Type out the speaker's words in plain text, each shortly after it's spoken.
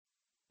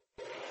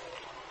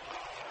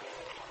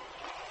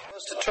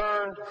us to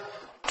turn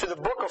to the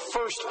book of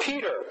 1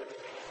 Peter.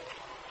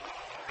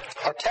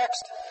 Our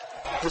text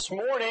this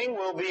morning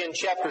will be in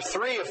chapter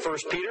 3 of 1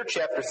 Peter,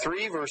 chapter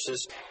 3,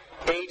 verses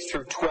 8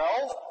 through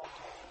 12,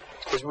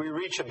 as we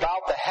reach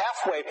about the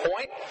halfway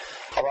point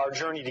of our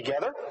journey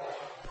together.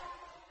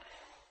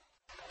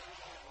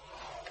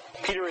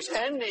 Peter is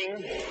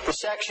ending the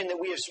section that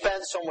we have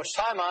spent so much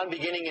time on,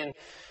 beginning in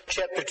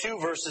chapter 2,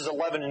 verses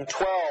 11 and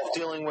 12,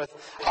 dealing with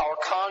our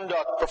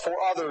conduct before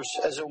others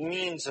as a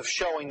means of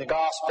showing the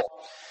gospel.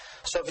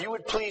 So if you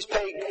would please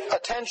pay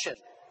attention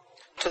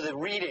to the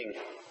reading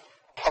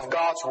of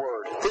God's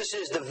Word. This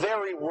is the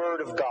very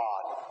Word of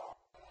God.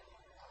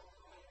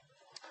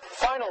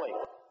 Finally,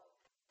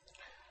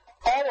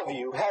 all of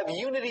you have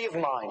unity of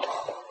mind,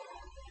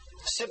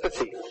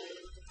 sympathy,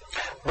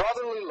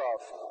 brotherly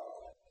love,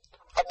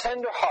 a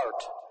tender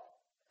heart,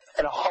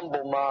 and a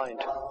humble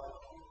mind.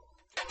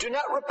 Do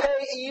not repay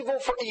evil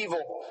for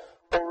evil,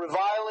 or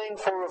reviling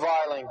for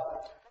reviling,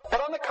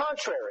 but on the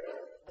contrary,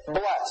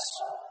 bless.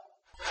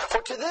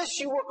 For to this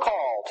you were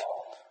called,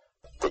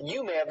 that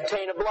you may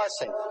obtain a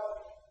blessing.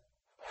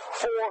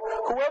 For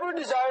whoever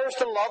desires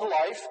to love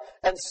life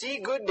and see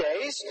good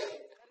days,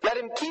 let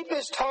him keep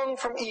his tongue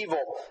from evil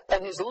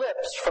and his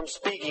lips from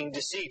speaking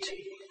deceit.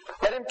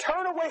 Let him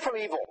turn away from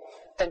evil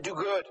and do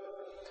good.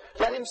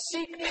 Let him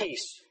seek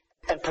peace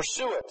and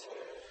pursue it.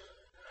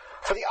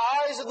 For the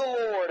eyes of the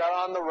Lord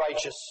are on the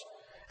righteous,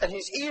 and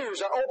his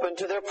ears are open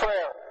to their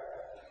prayer.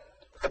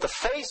 But the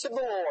face of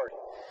the Lord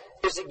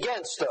is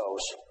against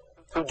those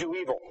who do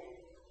evil.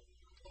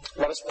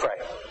 Let us pray.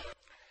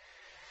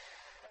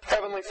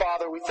 Heavenly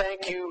Father, we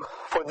thank you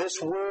for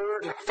this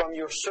word from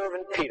your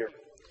servant Peter.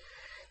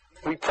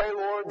 We pray,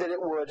 Lord, that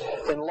it would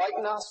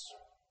enlighten us,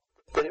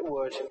 that it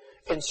would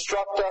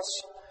instruct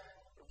us,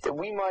 that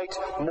we might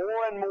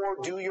more and more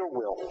do your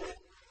will.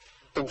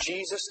 In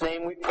Jesus'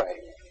 name we pray.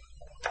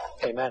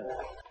 Amen.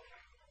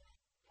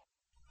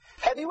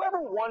 Have you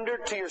ever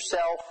wondered to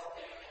yourself,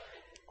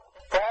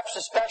 perhaps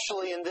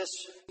especially in this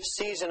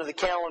season of the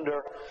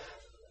calendar,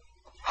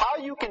 how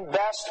you can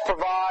best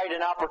provide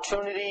an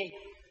opportunity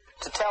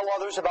to tell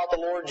others about the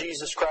Lord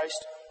Jesus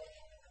Christ?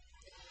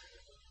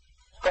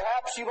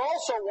 Perhaps you've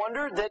also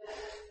wondered that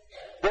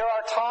there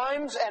are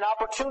times and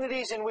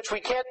opportunities in which we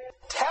can't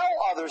tell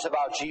others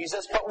about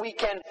Jesus, but we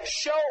can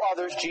show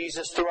others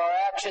Jesus through our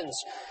actions.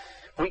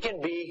 We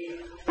can be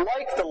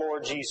like the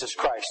Lord Jesus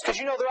Christ. Because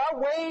there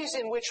are ways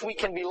in which we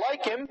can be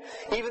like Him,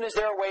 even as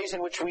there are ways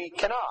in which we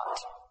cannot.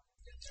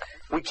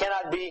 We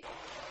cannot be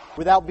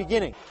without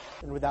beginning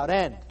and without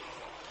end.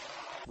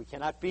 We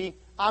cannot be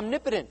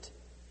omnipotent.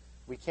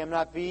 We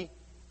cannot be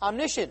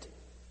omniscient.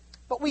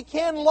 But we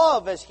can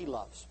love as He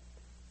loves.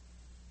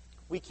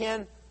 We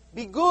can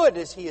be good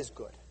as He is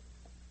good.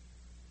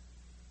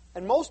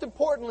 And most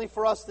importantly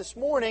for us this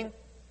morning,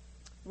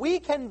 we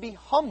can be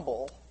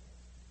humble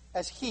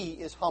as He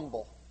is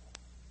humble.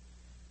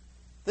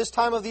 This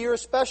time of the year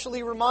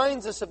especially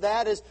reminds us of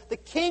that, as the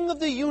King of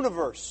the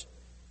universe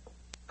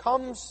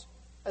comes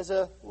as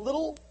a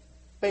little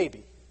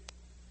baby,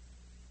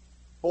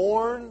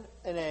 born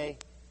in a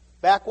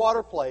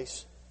backwater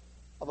place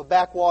of a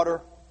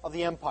backwater of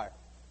the empire.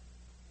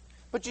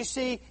 But you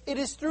see, it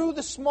is through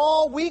the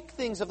small, weak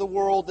things of the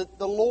world that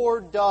the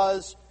Lord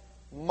does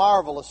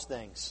marvelous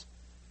things.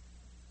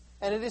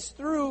 And it is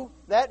through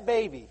that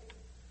baby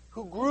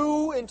who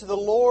grew into the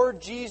Lord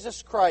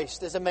Jesus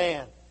Christ as a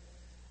man,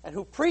 and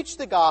who preached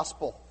the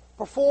gospel,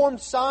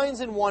 performed signs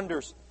and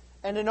wonders,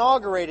 and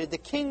inaugurated the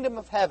kingdom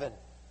of heaven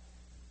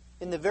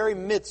in the very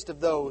midst of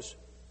those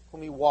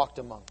whom He walked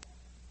among.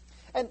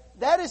 And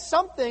that is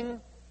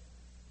something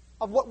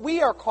of what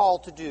we are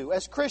called to do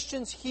as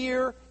Christians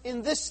here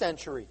in this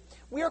century.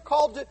 We are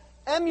called to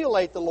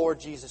emulate the Lord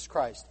Jesus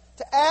Christ,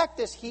 to act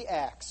as He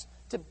acts,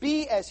 to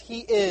be as He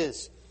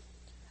is.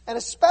 And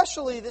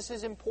especially this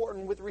is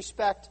important with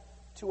respect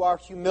to our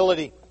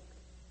humility.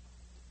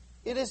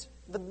 It is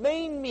the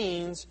main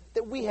means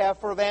that we have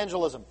for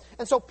evangelism.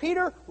 And so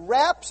Peter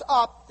wraps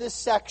up this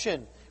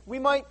section. We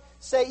might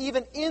say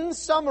even in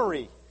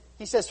summary,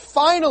 he says,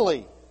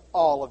 finally,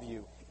 all of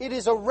you. It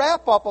is a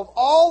wrap-up of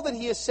all that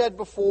he has said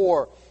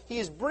before. He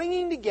is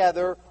bringing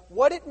together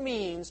what it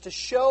means to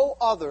show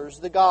others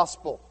the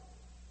gospel.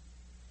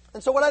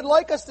 And so what I'd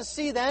like us to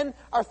see then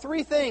are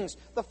three things.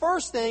 The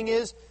first thing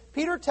is,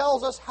 Peter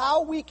tells us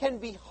how we can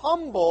be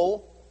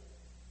humble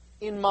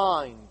in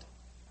mind.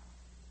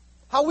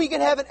 How we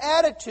can have an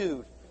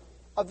attitude,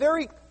 a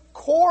very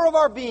core of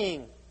our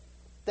being,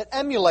 that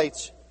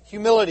emulates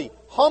humility,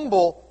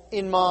 humble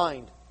in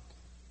mind.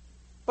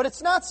 But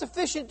it's not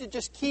sufficient to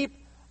just keep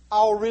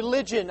our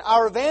religion,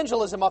 our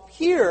evangelism up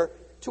here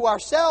to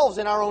ourselves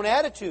in our own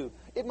attitude.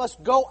 It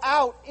must go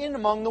out in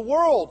among the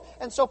world.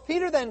 And so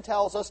Peter then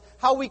tells us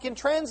how we can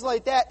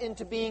translate that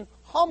into being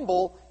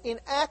humble in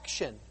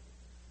action.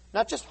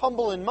 Not just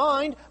humble in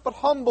mind, but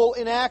humble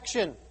in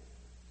action.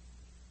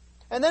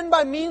 And then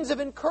by means of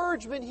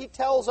encouragement, he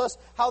tells us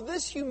how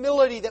this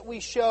humility that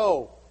we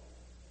show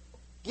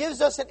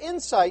gives us an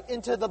insight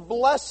into the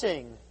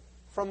blessing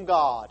from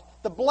God.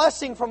 The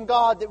blessing from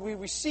God that we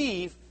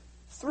receive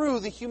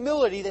through the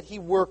humility that He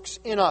works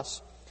in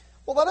us.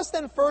 Well, let us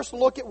then first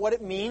look at what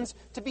it means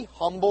to be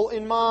humble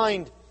in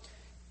mind.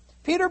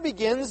 Peter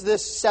begins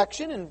this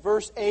section in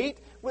verse 8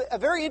 with a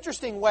very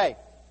interesting way.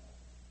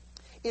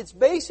 It's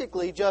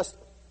basically just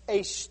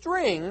a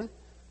string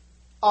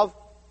of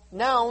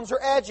nouns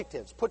or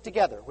adjectives put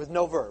together with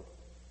no verb,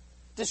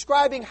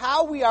 describing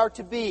how we are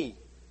to be.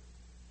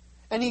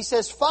 And he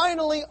says,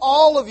 finally,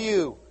 all of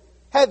you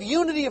have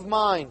unity of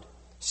mind,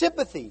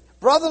 sympathy,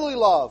 brotherly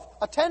love,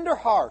 a tender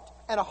heart,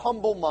 and a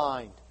humble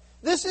mind.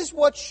 This is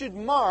what should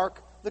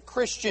mark the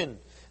Christian.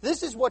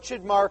 This is what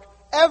should mark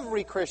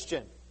every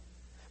Christian.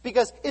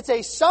 Because it's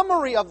a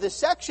summary of this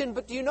section,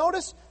 but do you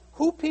notice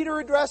who Peter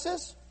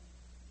addresses?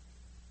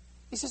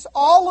 He says,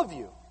 all of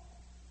you.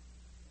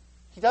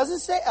 He doesn't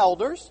say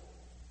elders.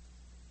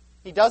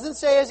 He doesn't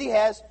say as he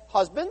has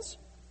husbands,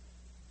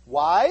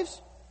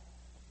 wives,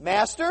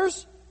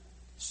 masters,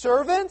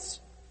 servants,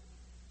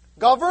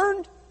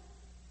 governed,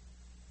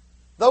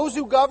 those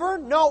who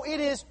govern. No, it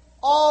is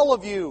all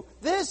of you.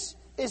 This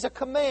is a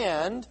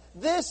command.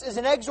 This is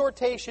an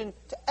exhortation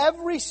to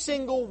every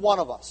single one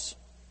of us.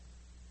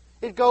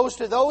 It goes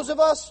to those of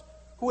us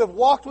who have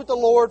walked with the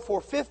Lord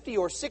for 50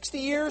 or 60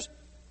 years,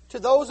 to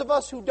those of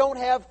us who don't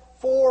have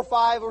 4 or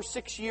 5 or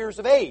 6 years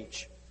of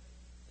age.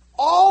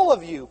 All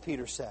of you,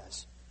 Peter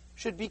says,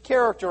 should be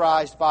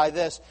characterized by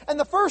this. And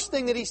the first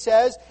thing that he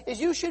says is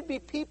you should be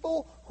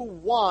people who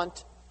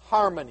want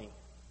harmony.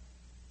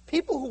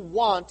 People who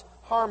want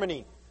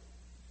harmony.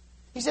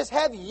 He says,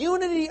 have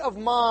unity of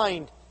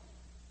mind.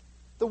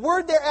 The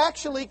word there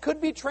actually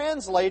could be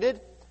translated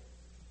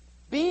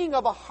being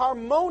of a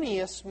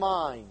harmonious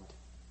mind.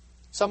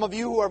 Some of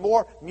you who are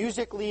more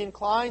musically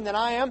inclined than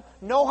I am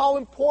know how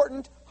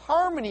important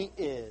harmony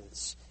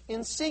is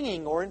in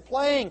singing or in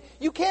playing.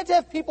 You can't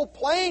have people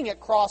playing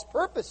at cross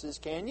purposes,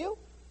 can you?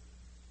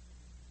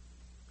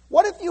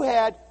 What if you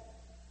had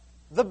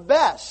the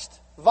best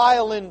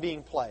violin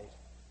being played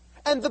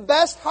and the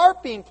best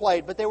harp being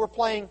played, but they were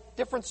playing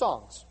different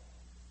songs?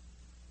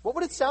 What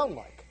would it sound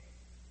like?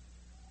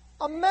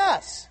 A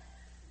mess.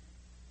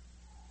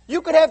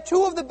 You could have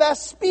 2 of the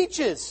best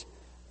speeches,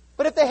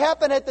 but if they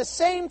happen at the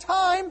same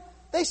time,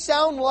 they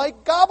sound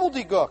like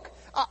gobbledygook.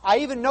 I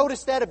even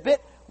noticed that a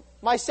bit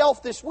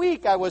myself this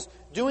week. I was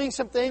doing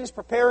some things,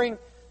 preparing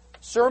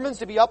sermons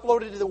to be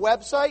uploaded to the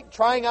website,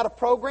 trying out a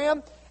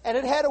program, and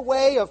it had a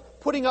way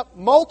of putting up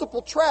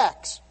multiple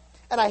tracks.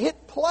 And I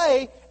hit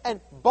play, and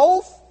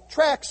both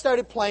tracks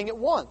started playing at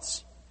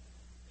once.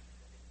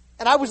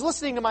 And I was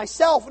listening to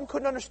myself and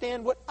couldn't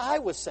understand what I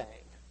was saying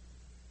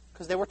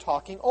because they were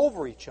talking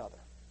over each other.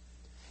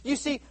 You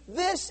see,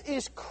 this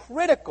is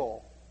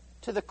critical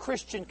to the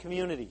Christian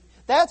community.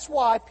 That's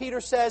why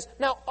Peter says,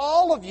 now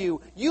all of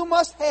you, you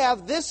must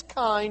have this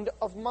kind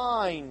of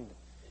mind.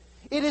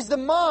 It is the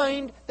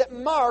mind that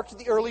marked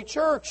the early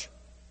church.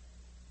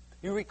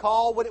 You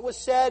recall what it was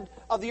said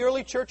of the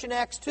early church in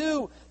Acts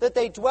 2, that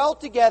they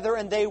dwelt together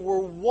and they were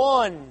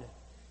one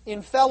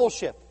in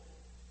fellowship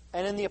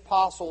and in the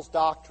apostles'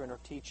 doctrine or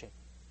teaching.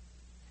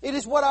 It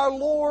is what our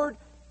Lord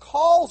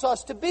calls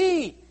us to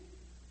be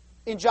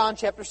in John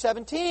chapter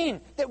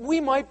 17, that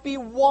we might be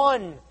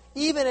one,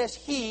 even as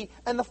He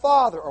and the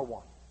Father are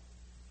one.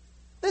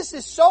 This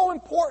is so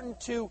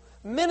important to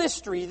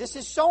ministry. This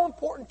is so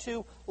important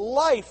to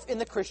life in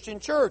the Christian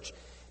church.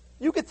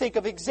 You could think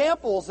of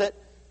examples that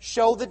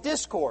show the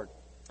discord.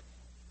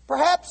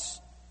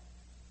 Perhaps,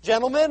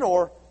 gentlemen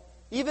or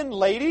even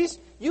ladies,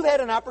 you've had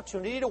an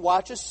opportunity to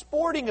watch a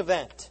sporting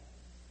event.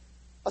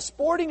 A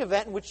sporting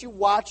event in which you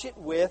watch it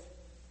with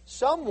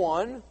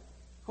someone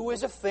who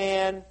is a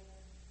fan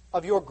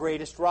of your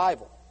greatest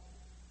rival.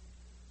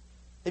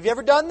 Have you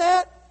ever done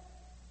that?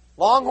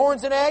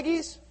 Longhorns and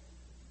Aggies?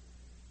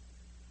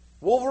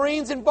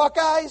 Wolverines and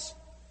Buckeyes?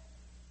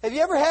 Have you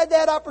ever had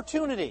that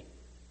opportunity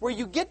where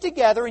you get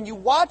together and you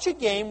watch a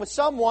game with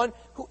someone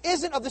who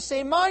isn't of the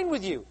same mind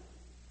with you?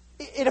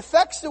 It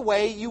affects the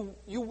way you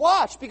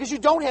watch because you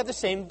don't have the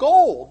same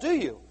goal, do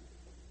you?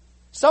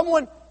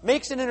 Someone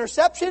makes an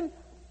interception,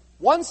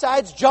 one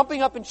side's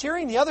jumping up and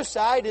cheering, the other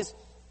side is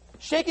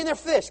shaking their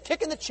fist,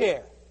 kicking the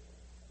chair.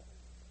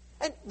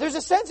 And there's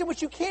a sense in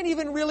which you can't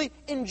even really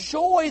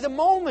enjoy the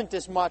moment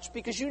as much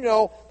because you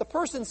know the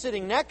person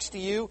sitting next to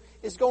you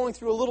is going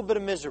through a little bit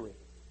of misery.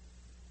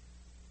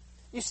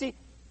 You see,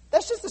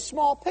 that's just a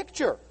small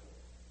picture.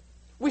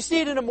 We see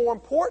it in a more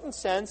important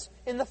sense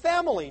in the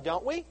family,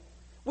 don't we?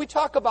 We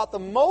talk about the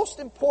most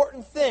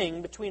important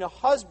thing between a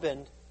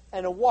husband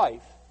and a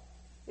wife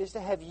is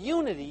to have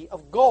unity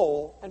of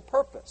goal and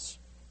purpose.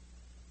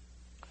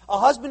 A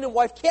husband and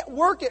wife can't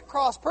work at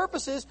cross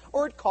purposes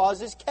or it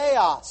causes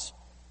chaos.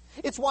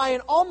 It's why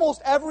in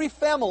almost every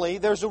family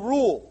there's a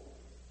rule.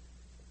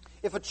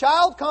 If a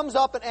child comes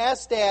up and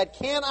asks Dad,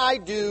 can I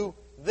do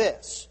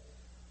this?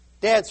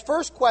 Dad's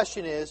first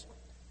question is,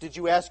 did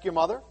you ask your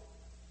mother?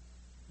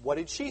 What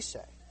did she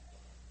say?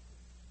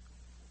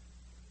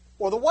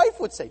 Or the wife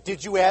would say,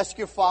 did you ask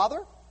your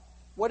father?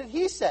 What did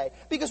he say?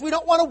 Because we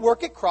don't want to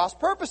work at cross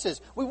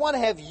purposes. We want to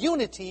have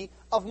unity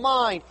of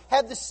mind,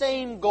 have the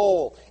same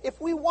goal.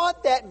 If we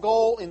want that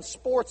goal in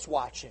sports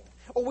watching,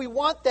 or we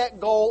want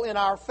that goal in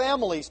our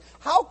families,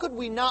 how could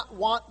we not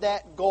want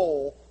that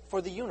goal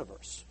for the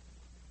universe?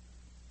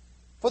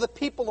 For the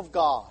people of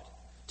God,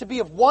 to be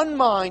of one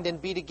mind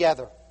and be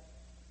together.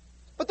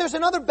 But there's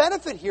another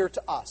benefit here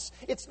to us.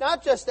 It's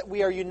not just that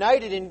we are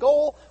united in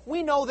goal.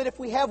 We know that if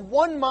we have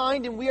one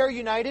mind and we are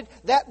united,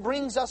 that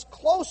brings us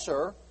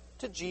closer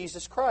to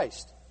Jesus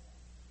Christ.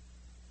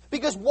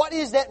 Because what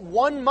is that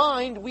one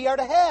mind we are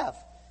to have?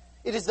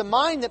 It is the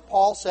mind that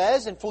Paul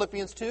says in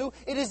Philippians 2,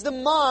 it is the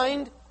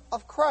mind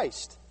of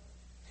Christ.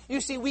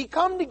 You see, we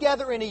come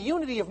together in a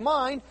unity of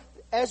mind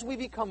as we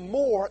become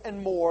more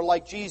and more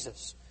like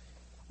Jesus.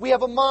 We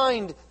have a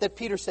mind, that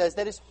Peter says,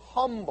 that is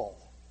humble.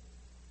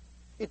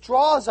 It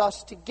draws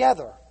us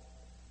together.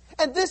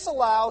 And this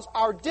allows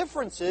our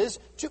differences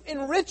to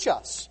enrich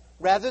us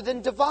rather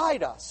than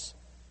divide us.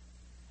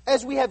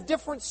 As we have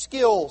different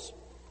skills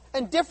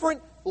and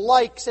different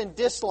likes and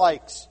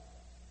dislikes.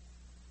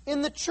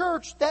 In the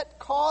church, that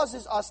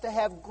causes us to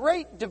have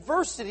great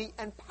diversity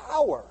and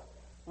power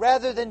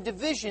rather than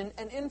division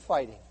and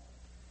infighting.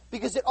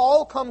 Because it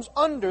all comes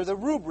under the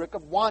rubric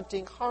of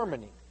wanting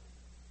harmony.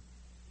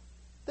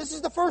 This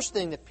is the first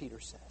thing that Peter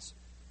says.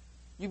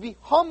 You be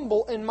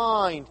humble in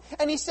mind.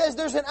 And he says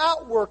there's an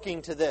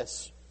outworking to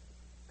this.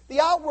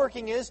 The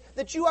outworking is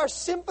that you are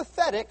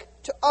sympathetic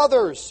to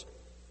others.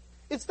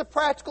 It's the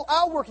practical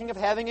outworking of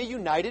having a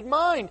united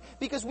mind.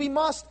 Because we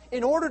must,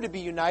 in order to be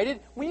united,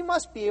 we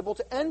must be able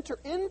to enter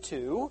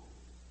into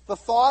the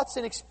thoughts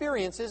and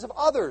experiences of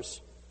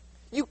others.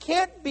 You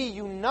can't be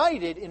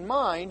united in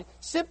mind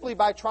simply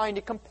by trying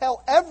to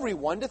compel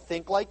everyone to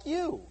think like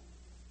you.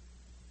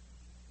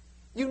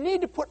 You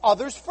need to put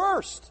others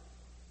first.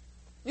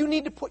 You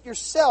need to put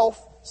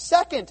yourself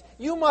second.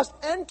 You must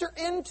enter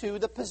into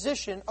the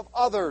position of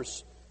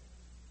others.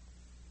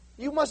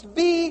 You must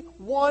be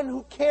one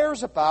who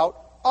cares about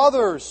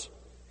others.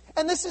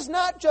 And this is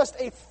not just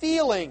a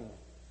feeling.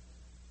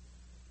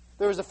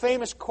 There was a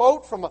famous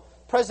quote from a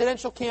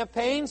presidential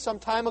campaign some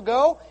time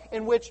ago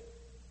in which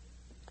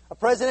a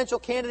presidential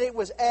candidate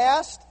was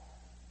asked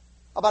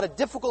about a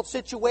difficult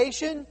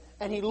situation,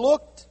 and he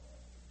looked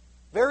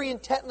very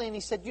intently and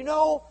he said, "You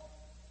know,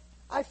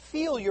 I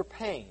feel your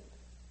pain."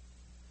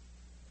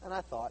 And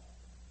I thought,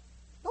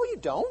 no, you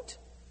don't.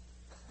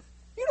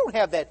 You don't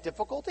have that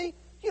difficulty.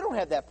 You don't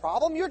have that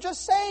problem. You're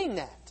just saying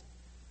that.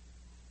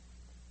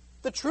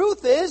 The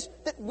truth is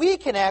that we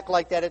can act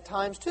like that at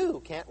times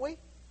too, can't we?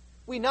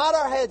 We nod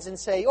our heads and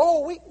say,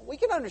 "Oh, we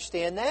can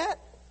understand that.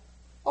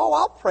 Oh,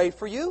 I'll pray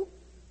for you."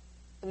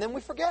 And then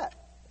we forget.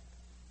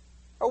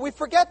 Or we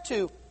forget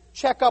to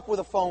check up with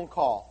a phone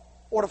call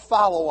or to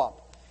follow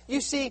up.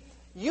 You see,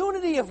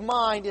 unity of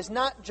mind is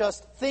not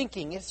just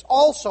thinking, it's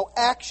also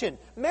action.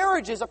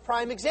 Marriage is a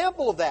prime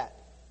example of that.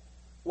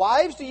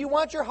 Wives, do you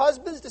want your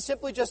husbands to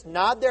simply just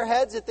nod their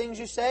heads at things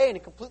you say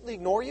and completely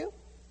ignore you?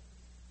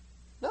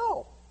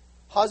 No.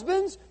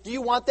 Husbands, do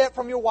you want that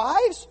from your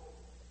wives?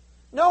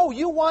 No,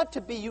 you want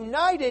to be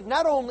united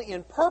not only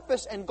in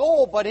purpose and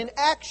goal, but in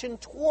action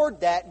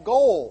toward that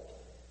goal.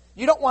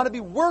 You don't want to be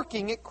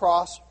working at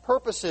cross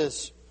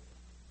purposes.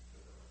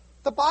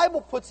 The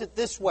Bible puts it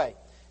this way.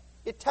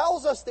 It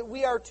tells us that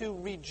we are to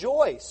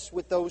rejoice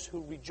with those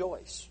who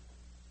rejoice,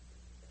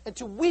 and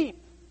to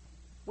weep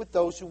with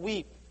those who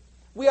weep.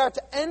 We are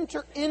to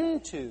enter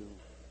into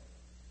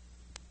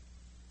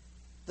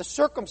the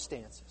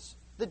circumstances,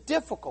 the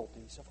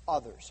difficulties of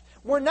others.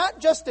 We're not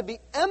just to be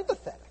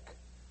empathetic.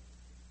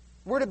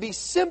 We're to be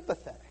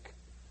sympathetic.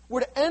 We're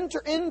to enter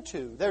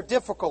into their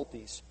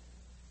difficulties.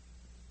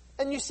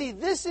 And you see,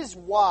 this is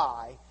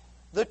why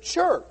the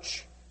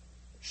church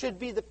should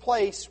be the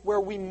place where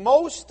we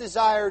most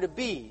desire to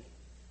be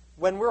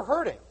when we're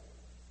hurting.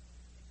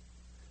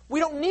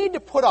 We don't need to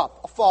put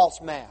up a false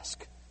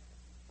mask.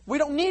 We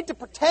don't need to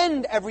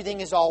pretend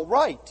everything is all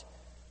right.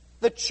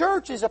 The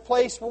church is a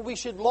place where we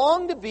should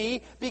long to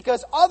be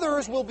because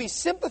others will be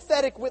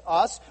sympathetic with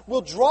us,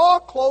 will draw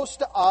close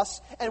to us,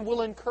 and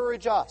will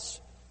encourage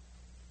us.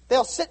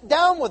 They'll sit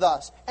down with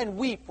us and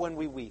weep when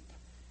we weep.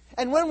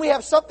 And when we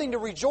have something to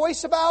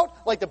rejoice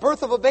about, like the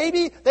birth of a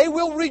baby, they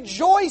will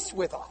rejoice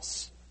with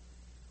us.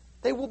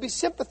 They will be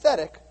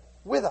sympathetic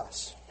with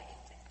us.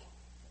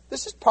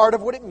 This is part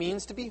of what it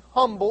means to be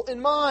humble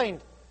in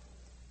mind.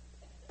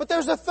 But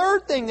there's a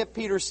third thing that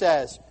Peter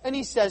says, and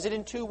he says it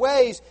in two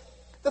ways.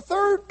 The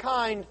third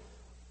kind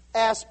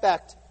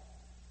aspect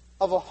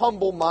of a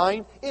humble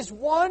mind is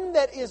one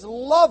that is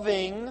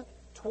loving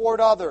toward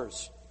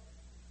others.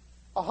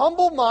 A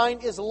humble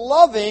mind is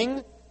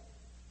loving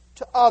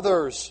to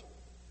others.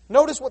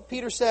 Notice what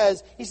Peter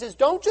says. He says,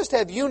 don't just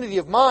have unity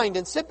of mind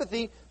and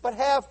sympathy, but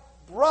have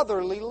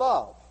brotherly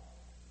love.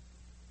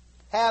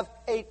 Have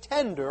a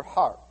tender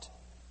heart.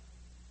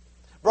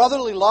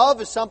 Brotherly love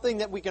is something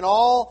that we can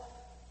all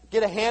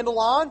get a handle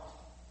on.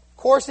 Of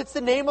course, it's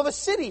the name of a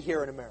city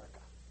here in America.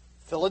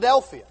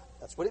 Philadelphia.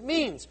 That's what it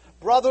means.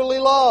 Brotherly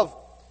love.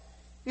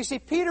 You see,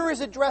 Peter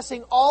is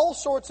addressing all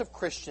sorts of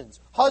Christians,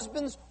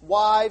 husbands,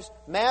 wives,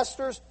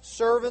 masters,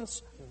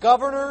 servants,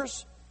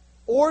 governors,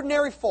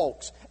 ordinary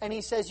folks. And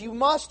he says you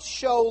must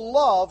show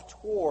love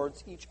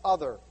towards each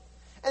other.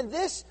 And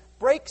this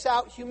breaks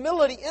out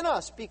humility in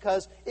us,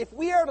 because if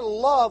we are to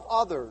love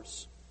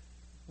others,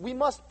 we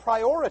must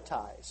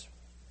prioritize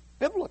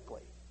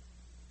biblically,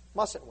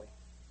 mustn't we?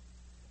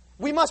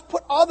 We must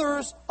put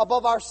others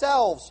above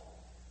ourselves.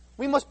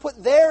 We must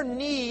put their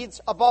needs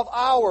above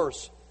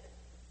ours.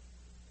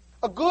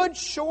 A good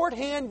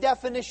shorthand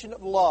definition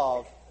of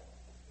love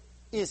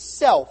is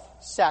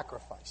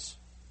self-sacrifice.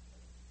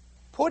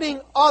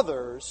 Putting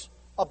others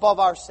above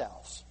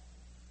ourselves.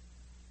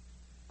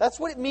 That's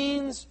what it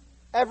means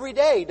every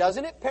day,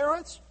 doesn't it,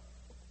 parents?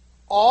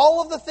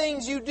 All of the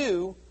things you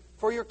do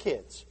for your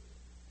kids.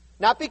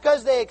 Not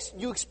because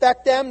you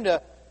expect them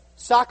to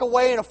sock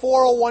away in a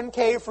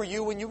 401k for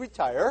you when you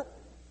retire.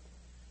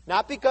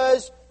 Not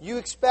because you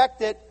expect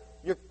that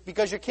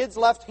because your kid's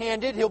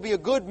left-handed, he'll be a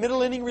good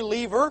middle-inning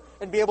reliever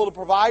and be able to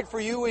provide for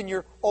you in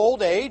your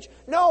old age.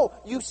 No,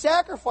 you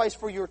sacrifice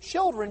for your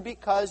children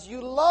because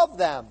you love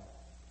them.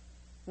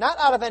 Not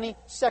out of any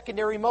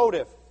secondary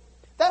motive.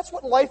 That's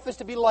what life is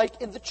to be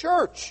like in the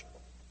church.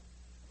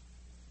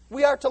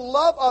 We are to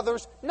love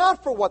others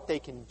not for what they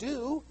can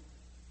do,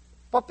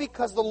 but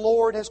because the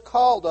Lord has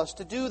called us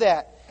to do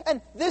that.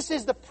 And this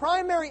is the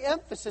primary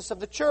emphasis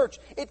of the church.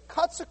 It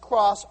cuts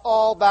across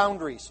all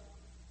boundaries.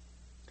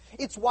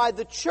 It's why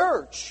the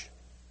church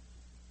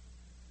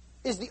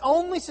is the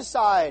only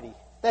society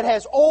that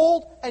has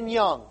old and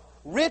young,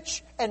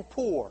 rich and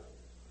poor,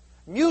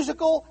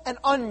 musical and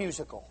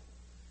unmusical,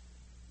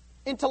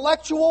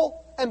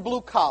 intellectual and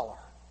blue collar.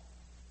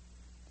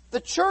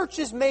 The church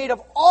is made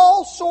of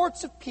all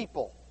sorts of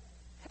people.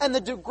 And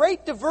the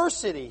great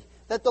diversity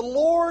that the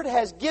Lord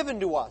has given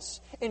to us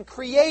in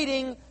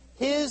creating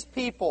His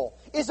people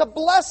is a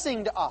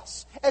blessing to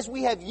us as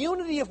we have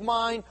unity of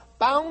mind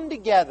bound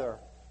together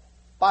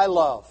by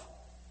love.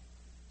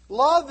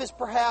 Love is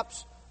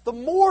perhaps the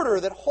mortar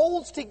that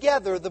holds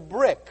together the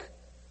brick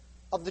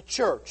of the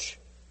church,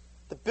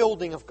 the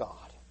building of God.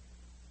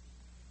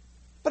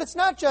 But it's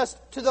not just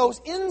to those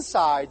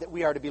inside that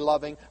we are to be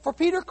loving, for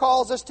Peter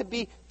calls us to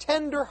be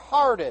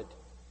tender-hearted,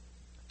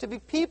 to be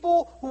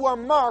people who are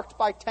marked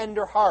by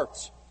tender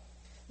hearts.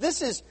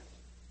 This is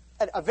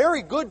a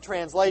very good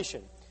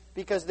translation,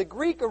 because the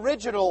Greek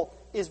original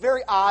is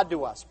very odd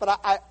to us,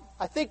 but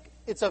I think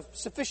it's of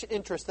sufficient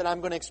interest that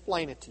I'm going to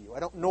explain it to you. I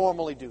don't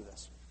normally do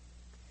this.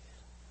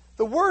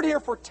 The word here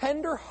for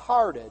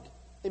tender-hearted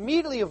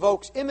immediately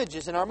evokes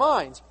images in our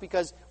minds,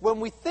 because when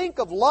we think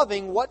of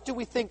loving, what do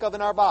we think of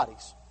in our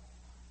bodies?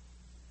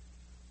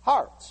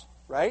 Hearts,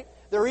 right?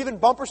 There are even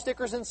bumper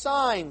stickers and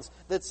signs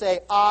that say,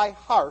 I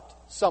heart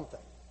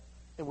something.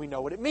 And we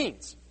know what it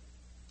means.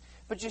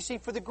 But you see,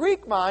 for the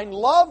Greek mind,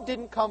 love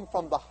didn't come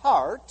from the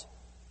heart.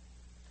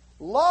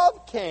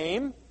 Love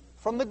came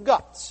from the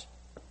guts,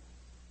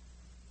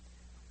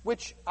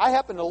 which I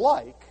happen to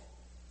like.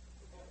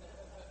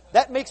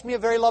 That makes me a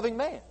very loving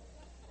man.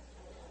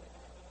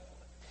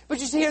 But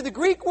you see here, the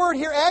Greek word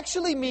here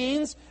actually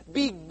means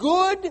be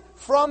good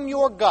from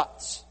your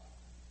guts.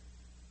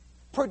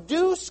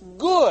 Produce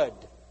good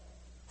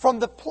from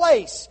the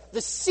place,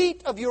 the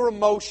seat of your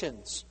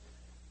emotions.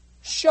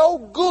 Show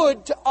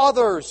good to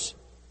others.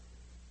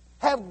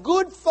 Have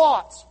good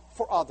thoughts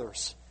for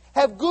others.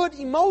 Have good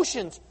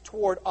emotions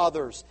toward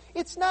others.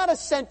 It's not a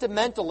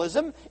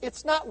sentimentalism.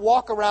 It's not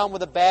walk around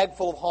with a bag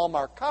full of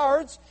Hallmark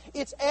cards.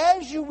 It's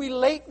as you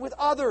relate with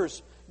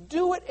others.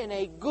 Do it in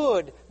a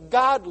good,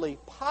 godly,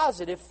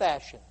 positive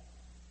fashion.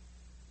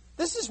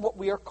 This is what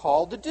we are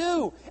called to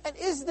do. And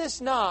is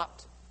this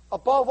not,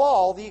 above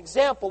all, the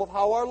example of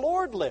how our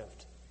Lord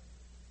lived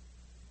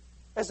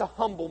as a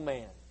humble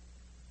man?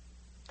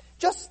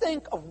 Just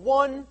think of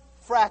one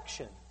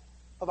fraction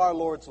of our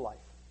Lord's life.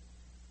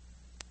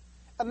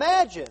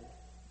 Imagine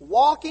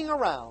walking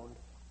around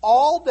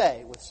all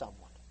day with someone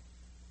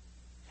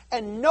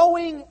and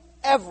knowing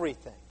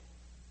everything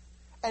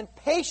and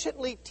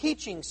patiently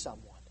teaching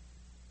someone.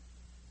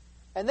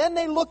 And then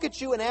they look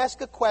at you and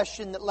ask a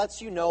question that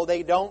lets you know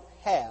they don't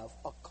have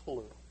a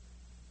clue.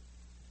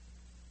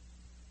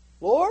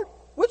 Lord,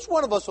 which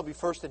one of us will be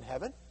first in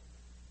heaven?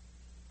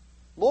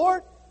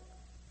 Lord,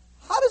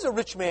 how does a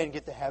rich man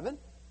get to heaven?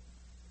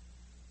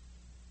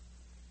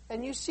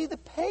 And you see the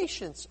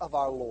patience of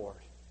our Lord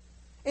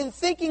in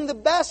thinking the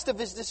best of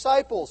His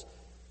disciples.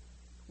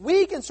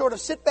 We can sort of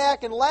sit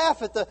back and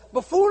laugh at the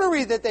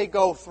buffoonery that they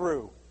go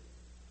through.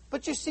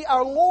 But you see,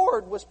 our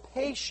Lord was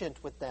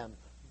patient with them,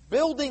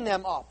 building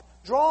them up,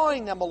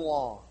 drawing them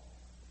along.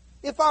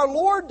 If our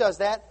Lord does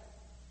that,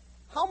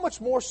 how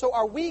much more so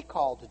are we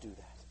called to do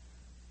that?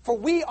 For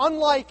we,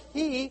 unlike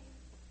He,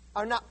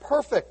 are not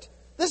perfect.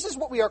 This is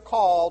what we are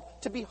called,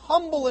 to be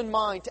humble in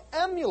mind, to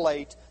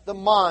emulate the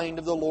mind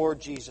of the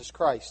Lord Jesus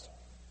Christ.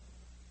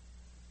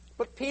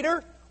 But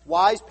Peter,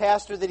 wise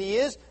pastor that he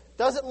is,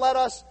 doesn't let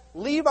us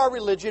leave our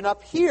religion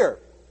up here.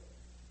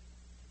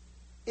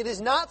 It is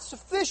not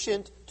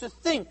sufficient to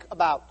think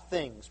about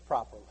things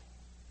properly.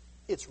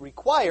 It's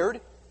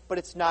required, but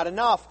it's not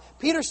enough.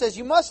 Peter says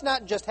you must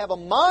not just have a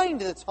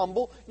mind that's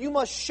humble, you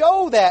must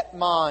show that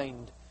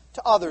mind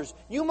to others.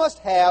 You must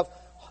have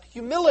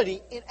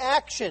humility in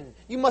action.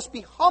 You must be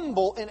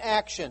humble in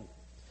action.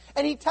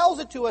 And he tells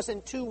it to us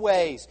in two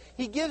ways.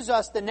 He gives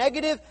us the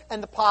negative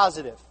and the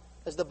positive,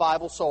 as the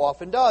Bible so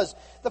often does.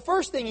 The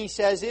first thing he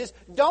says is,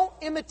 don't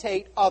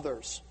imitate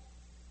others.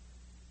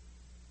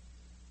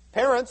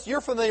 Parents, you're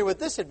familiar with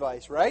this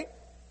advice, right?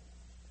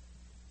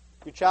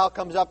 Your child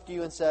comes up to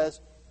you and says,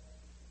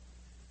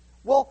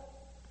 well,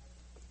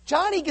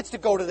 Johnny gets to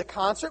go to the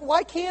concert,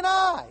 why can't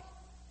I?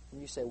 And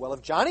you say, well,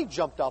 if Johnny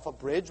jumped off a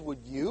bridge,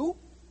 would you?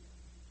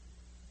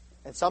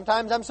 And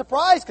sometimes I'm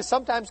surprised, because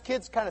sometimes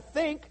kids kind of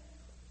think,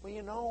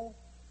 well,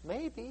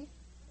 maybe.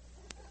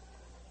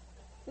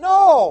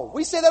 No,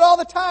 we say that all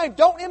the time.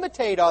 Don't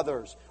imitate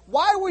others.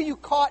 Why were you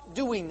caught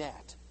doing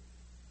that?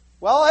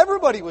 Well,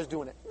 everybody was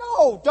doing it.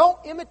 No,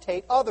 don't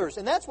imitate others.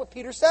 And that's what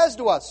Peter says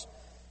to us.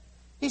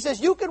 He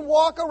says, you can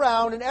walk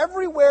around and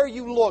everywhere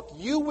you look,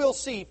 you will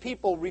see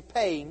people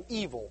repaying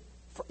evil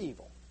for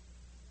evil.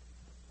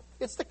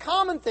 It's the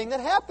common thing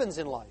that happens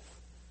in life.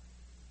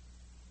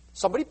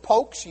 Somebody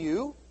pokes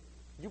you,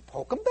 you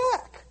poke them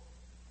back.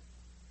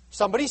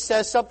 Somebody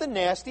says something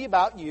nasty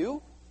about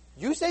you,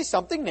 you say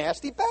something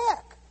nasty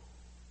back.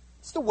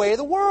 It's the way of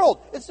the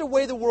world. It's the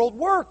way the world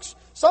works.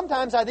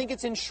 Sometimes I think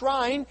it's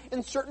enshrined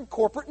in certain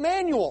corporate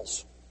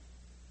manuals.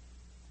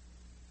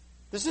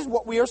 This is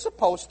what we are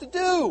supposed to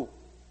do.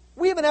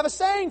 We even have a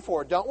saying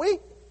for it, don't we?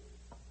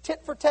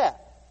 Tit for tat.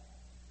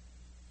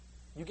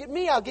 You get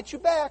me, I'll get you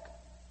back.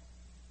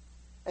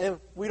 And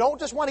we don't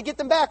just want to get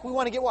them back, we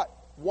want to get what?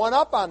 One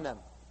up on them.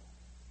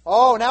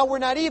 Oh, now we're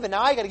not even.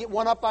 Now I got to get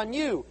one up on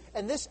you.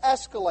 And this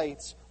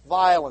escalates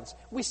violence.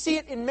 We see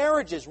it in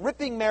marriages,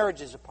 ripping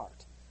marriages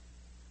apart.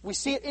 We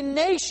see it in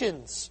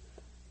nations,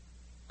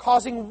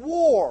 causing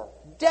war,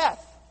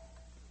 death.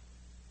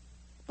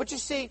 But you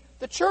see,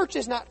 the church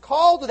is not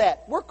called to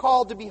that. We're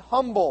called to be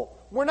humble.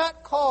 We're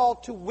not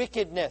called to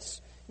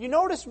wickedness. You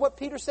notice what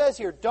Peter says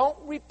here. Don't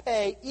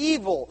repay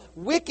evil,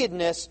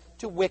 wickedness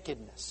to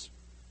wickedness.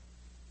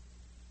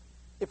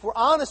 If we're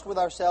honest with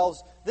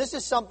ourselves, this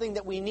is something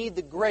that we need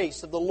the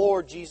grace of the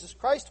Lord Jesus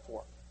Christ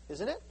for,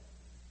 isn't it?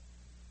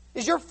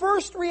 Is your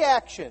first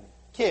reaction,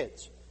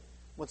 kids,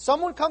 when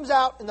someone comes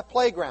out in the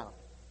playground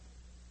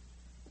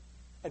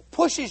and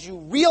pushes you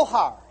real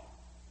hard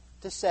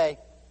to say,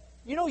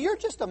 you're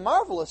just a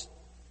marvelous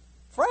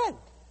friend.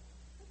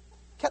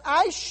 Can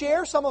I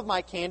share some of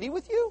my candy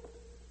with you?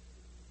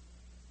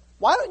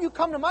 Why don't you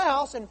come to my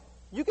house and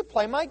you can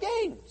play my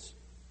games?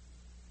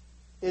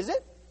 Is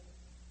it?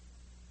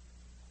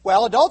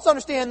 Well, adults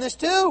understand this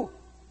too.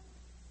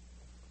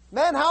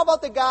 Men, how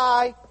about the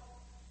guy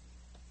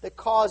that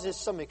causes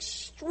some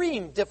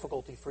extreme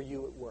difficulty for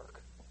you at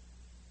work?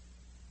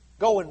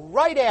 Going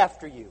right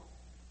after you.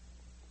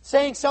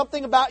 Saying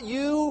something about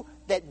you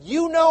that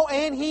you know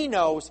and he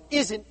knows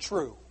isn't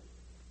true.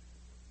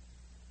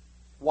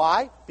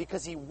 Why?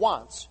 Because he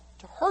wants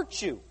to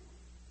hurt you.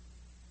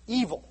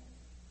 Evil.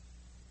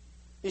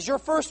 Is your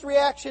first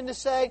reaction to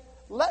say,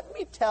 let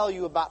me tell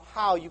you about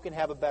how you can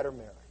have a better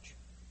marriage?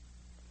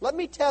 Let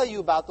me tell you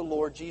about the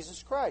Lord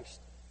Jesus Christ.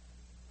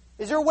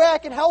 Is there a way I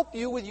can help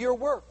you with your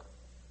work?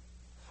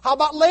 How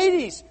about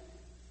ladies?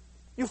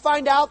 You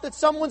find out that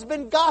someone's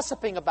been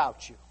gossiping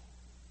about you.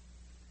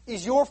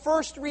 Is your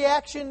first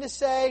reaction to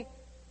say,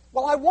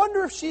 well, I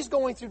wonder if she's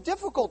going through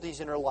difficulties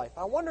in her life.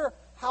 I wonder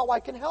how I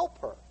can help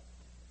her.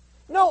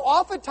 No,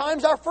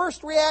 oftentimes our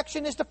first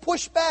reaction is to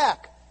push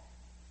back,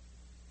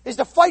 is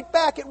to fight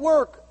back at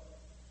work,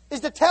 is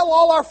to tell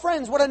all our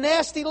friends what a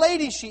nasty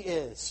lady she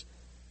is.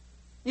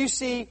 You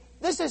see,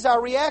 this is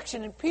our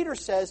reaction, and Peter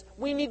says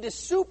we need to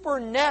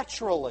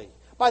supernaturally,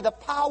 by the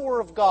power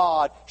of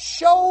God,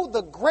 show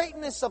the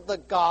greatness of the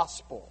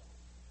gospel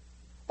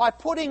by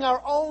putting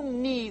our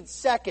own needs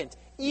second,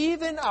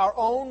 even our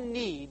own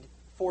need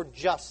for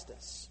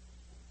justice.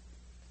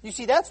 You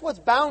see, that's what's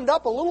bound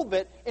up a little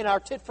bit in our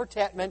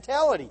tit-for-tat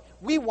mentality.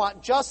 We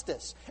want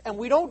justice, and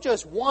we don't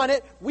just want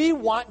it, we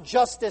want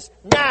justice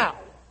now.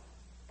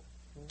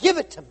 Give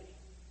it to me.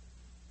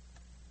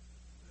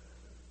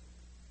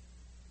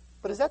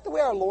 But is that the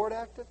way our Lord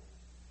acted?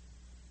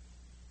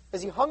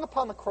 As He hung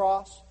upon the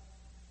cross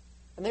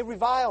and they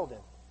reviled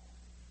Him,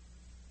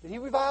 did He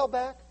revile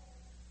back?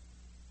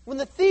 When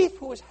the thief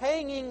who was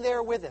hanging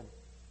there with Him,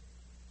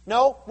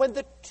 no, when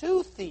the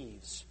two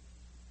thieves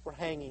were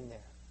hanging there,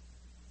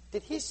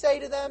 did He say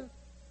to them,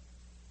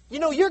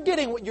 you're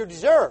getting what you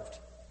deserved.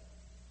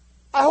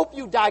 I hope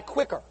you die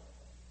quicker.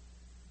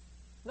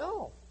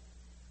 No.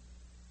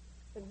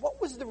 And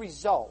what was the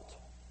result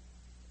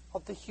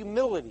of the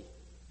humility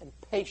and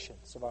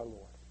patience of our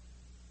Lord?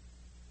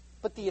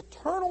 But the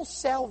eternal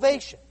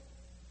salvation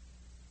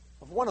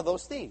of one of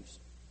those thieves.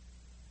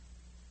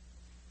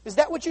 Is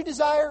that what you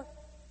desire?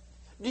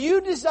 Do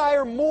you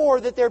desire more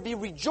that there be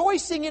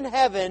rejoicing in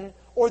heaven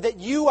or that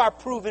you are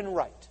proven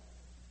right?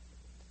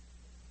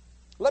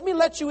 Let me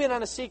let you in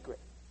on a secret.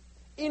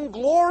 In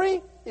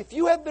glory, if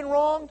you have been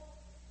wronged,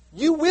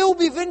 you will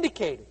be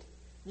vindicated.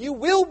 You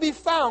will be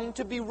found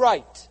to be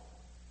right.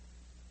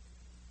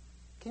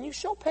 Can you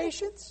show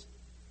patience?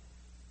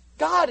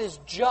 God is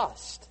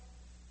just.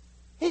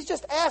 He's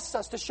just asked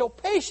us to show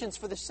patience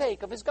for the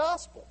sake of His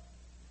gospel.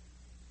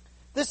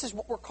 This is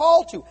what we're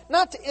called to,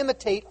 not to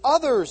imitate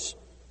others.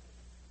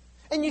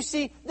 And you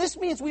see, this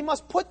means we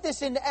must put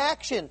this into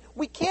action.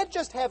 We can't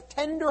just have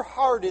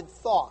tender-hearted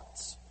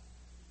thoughts.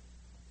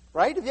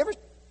 Right? Have you ever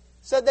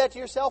said that to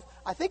yourself?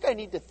 I think I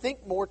need to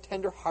think more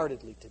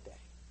tender-heartedly today.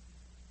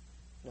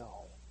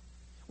 No.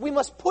 We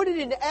must put it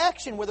into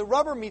action where the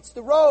rubber meets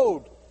the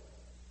road.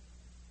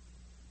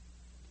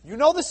 You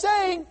know the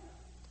saying,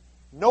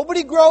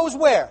 nobody grows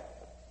where?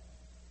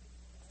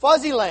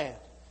 Fuzzy land.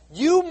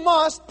 You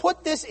must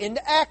put this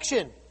into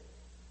action.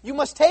 You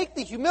must take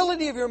the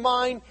humility of your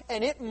mind,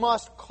 and it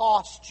must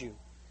cost you.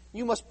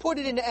 You must put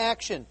it into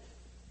action.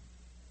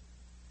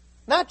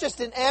 Not just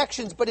in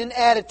actions, but in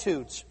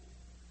attitudes.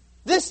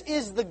 This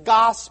is the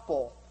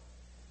gospel.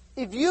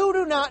 If you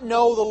do not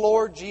know the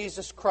Lord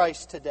Jesus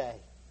Christ today,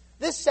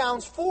 this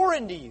sounds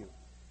foreign to you.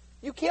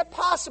 You can't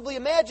possibly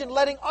imagine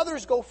letting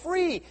others go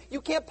free.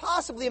 You can't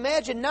possibly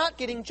imagine not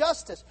getting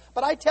justice.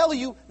 But I tell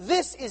you,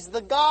 this is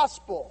the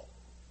gospel.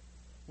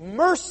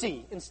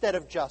 Mercy instead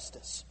of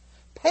justice.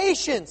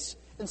 Patience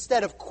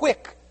instead of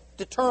quick,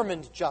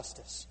 determined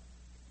justice.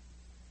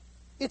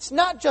 It's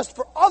not just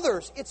for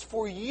others, it's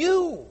for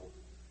you.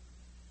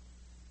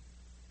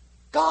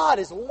 God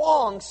is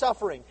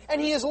long-suffering, and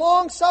He is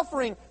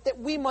long-suffering that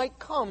we might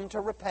come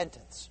to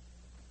repentance.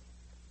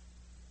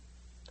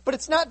 But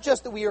it's not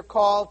just that we are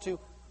called to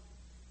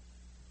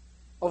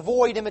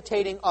avoid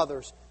imitating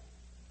others.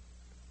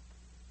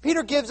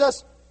 Peter gives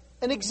us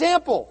an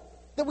example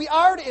that we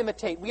are to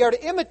imitate. We are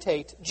to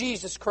imitate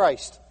Jesus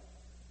Christ.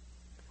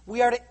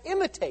 We are to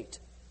imitate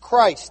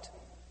Christ.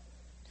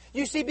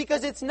 You see,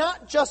 because it's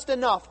not just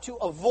enough to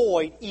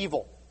avoid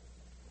evil.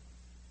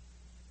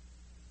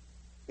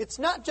 It's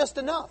not just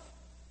enough.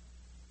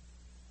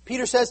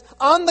 Peter says,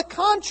 on the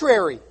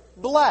contrary,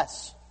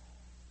 bless.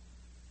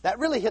 That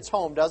really hits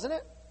home, doesn't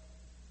it?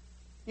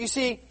 You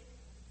see,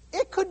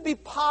 it could be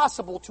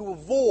possible to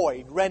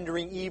avoid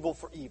rendering evil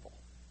for evil.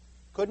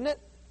 Couldn't it?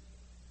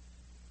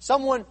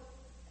 Someone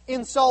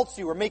insults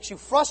you or makes you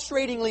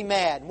frustratingly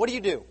mad. What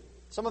do?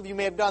 Some of you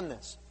may have done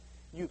this.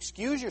 You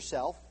excuse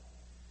yourself,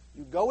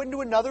 you go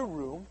into another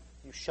room,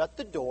 you shut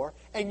the door,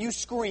 and you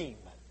scream.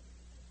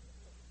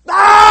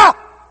 Ah!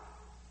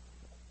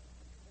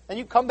 And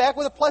you come back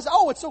with a pleasant,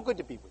 oh, it's so good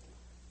to be with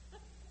you.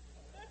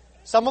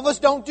 Some of us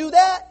don't do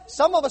that.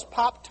 Some of us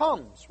pop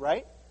Tums,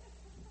 right?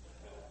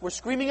 We're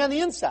screaming on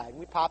the inside.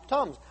 We pop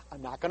Tums.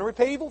 I'm not going to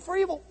repay evil for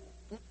evil.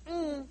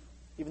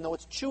 Even though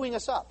it's chewing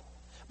us up.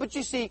 But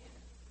you see,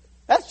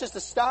 that's just a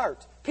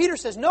start. Peter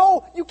says,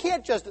 no, you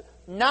can't just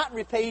not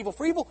repay evil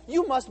for evil.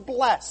 You must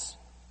bless.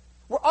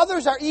 Where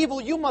others are evil,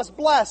 you must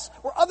bless.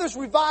 Where others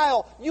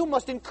revile, you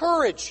must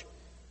encourage.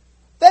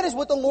 That is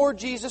what the Lord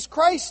Jesus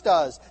Christ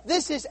does.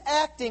 This is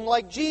acting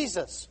like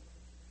Jesus.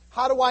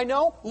 How do I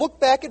know? Look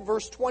back at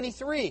verse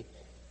 23.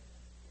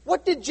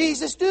 What did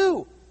Jesus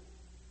do?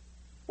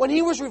 When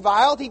He was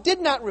reviled, He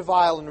did not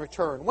revile in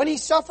return. When He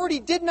suffered, He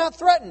did not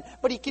threaten,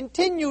 but He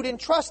continued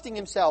entrusting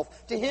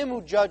Himself to Him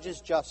who judges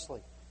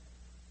justly.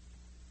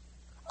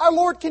 Our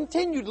Lord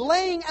continued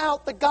laying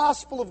out the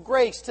gospel of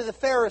grace to the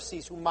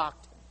Pharisees who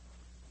mocked Him,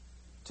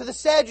 to the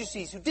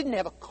Sadducees who didn't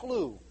have a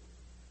clue,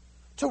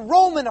 to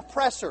Roman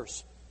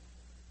oppressors,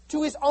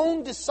 to His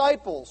own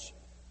disciples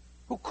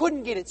who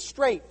couldn't get it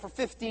straight for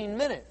 15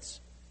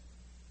 minutes.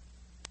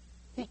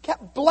 He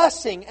kept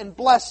blessing and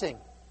blessing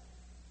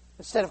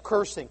instead of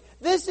cursing.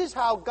 This is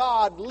how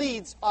God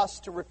leads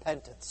us to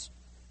repentance.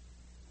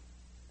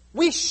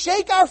 We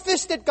shake our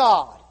fist at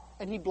God,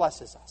 and He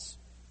blesses us.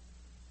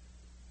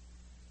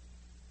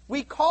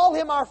 We call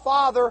Him our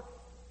Father,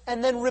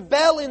 and then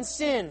rebel in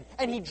sin,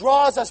 and He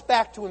draws us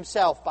back to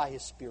Himself by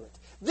His Spirit.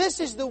 This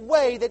is the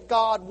way that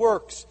God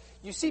works.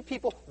 You see,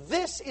 people,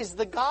 this is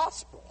the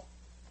gospel.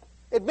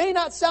 It may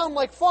not sound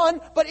like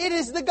fun, but it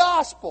is the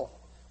gospel.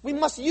 We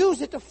must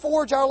use it to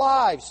forge our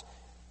lives.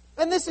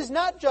 And this is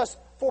not just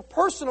for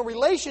personal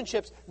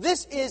relationships.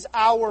 This is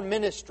our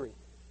ministry.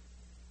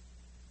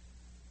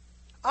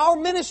 Our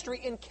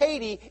ministry in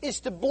Katy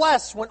is to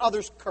bless when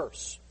others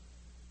curse.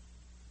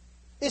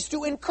 Is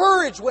to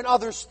encourage when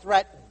others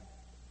threaten.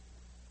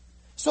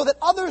 So that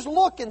others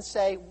look and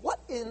say, what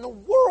in the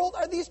world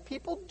are these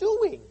people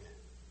doing?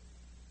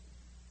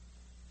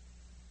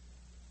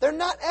 They're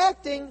not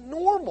acting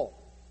normal.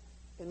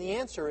 And the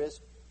answer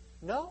is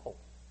no.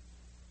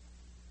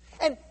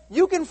 And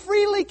you can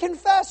freely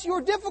confess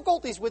your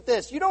difficulties with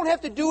this. You don't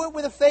have to do it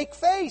with a fake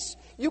face.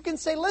 You can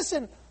say,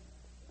 listen,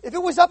 if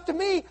it was up to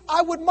me,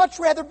 I would much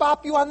rather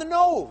bop you on the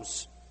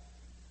nose.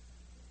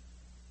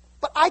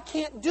 But I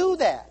can't do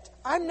that.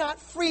 I'm not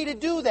free to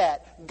do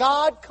that.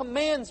 God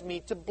commands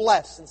me to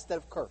bless instead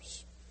of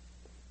curse.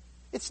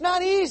 It's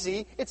not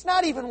easy. It's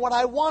not even what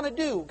I want to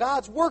do.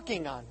 God's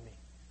working on me.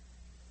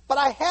 But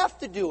I have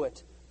to do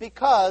it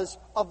because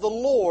of the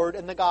Lord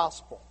and the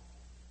gospel.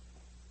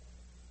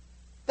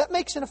 That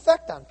makes an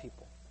effect on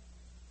people.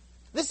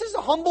 This is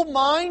a humble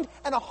mind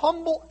and a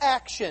humble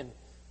action.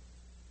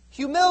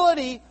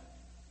 Humility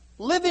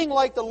living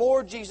like the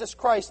Lord Jesus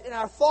Christ in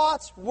our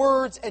thoughts,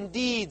 words, and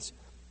deeds.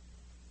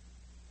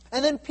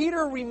 And then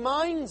Peter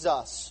reminds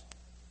us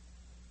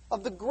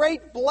of the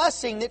great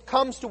blessing that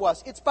comes to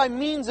us. It's by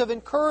means of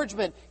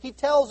encouragement. He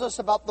tells us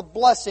about the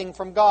blessing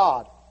from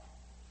God.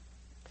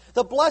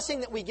 The blessing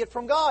that we get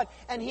from God.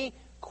 And he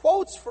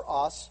quotes for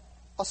us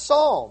a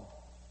psalm.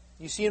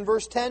 You see in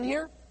verse 10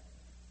 here?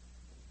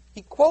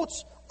 He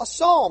quotes a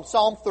psalm,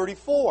 Psalm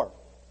 34.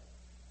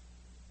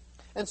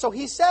 And so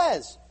he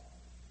says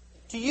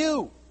to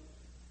you,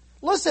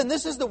 listen,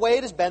 this is the way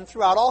it has been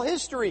throughout all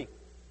history.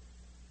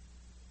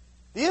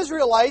 The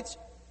Israelites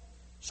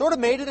sort of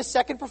made it a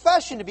second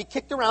profession to be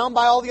kicked around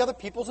by all the other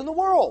peoples in the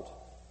world.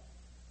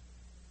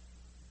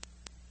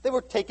 They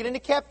were taken into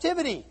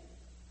captivity.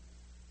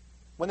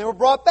 When they were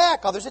brought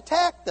back, others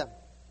attacked them.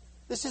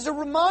 This is a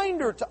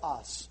reminder to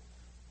us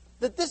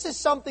that this is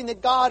something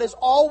that God has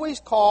always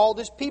called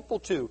His people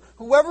to.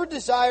 Whoever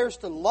desires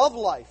to love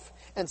life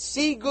and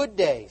see good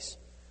days,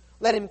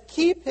 let him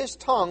keep his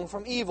tongue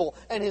from evil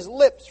and his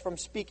lips from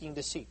speaking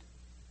deceit.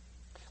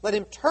 Let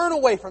him turn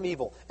away from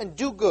evil and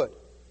do good.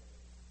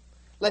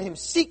 Let him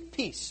seek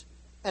peace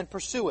and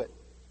pursue it.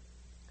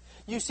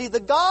 You see, the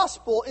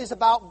gospel is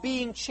about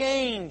being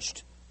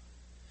changed.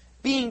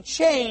 Being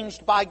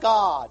changed by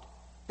God.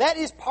 That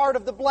is part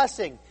of the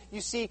blessing.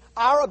 You see,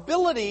 our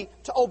ability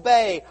to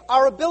obey,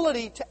 our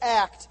ability to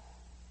act,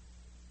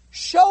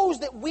 shows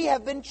that we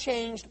have been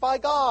changed by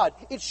God.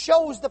 It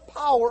shows the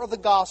power of the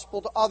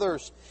gospel to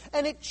others.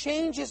 And it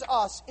changes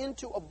us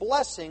into a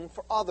blessing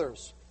for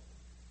others.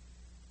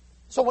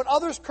 So when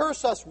others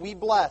curse us, we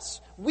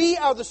bless. We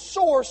are the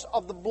source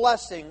of the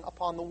blessing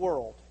upon the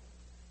world.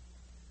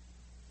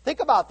 Think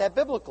about that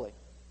biblically.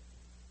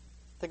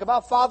 Think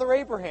about Father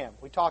Abraham,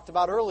 we talked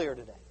about earlier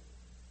today.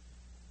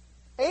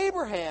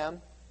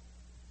 Abraham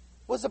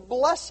was a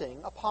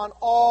blessing upon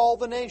all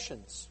the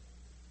nations,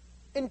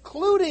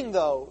 including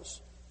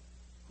those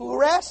who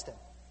harassed him,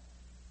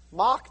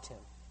 mocked him.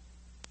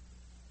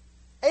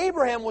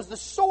 Abraham was the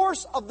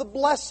source of the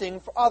blessing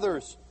for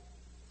others.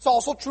 It's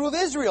also true of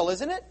Israel,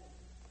 isn't it?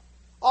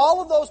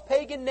 All of those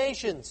pagan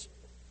nations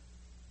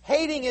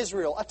hating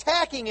Israel,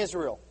 attacking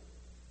Israel.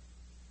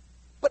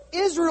 But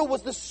Israel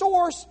was the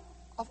source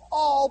of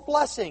all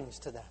blessings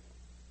to them.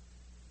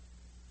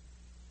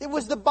 It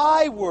was the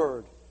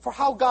byword for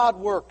how God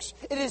works.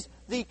 It is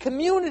the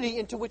community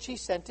into which He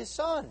sent His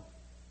Son.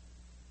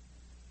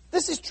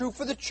 This is true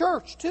for the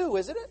church too,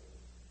 isn't it?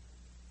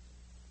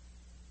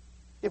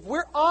 If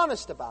we're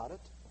honest about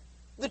it,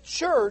 the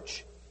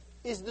church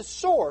is the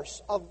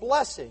source of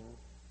blessing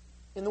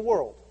in the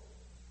world.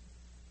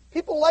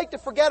 People like to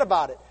forget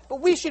about it,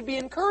 but we should be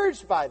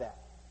encouraged by that.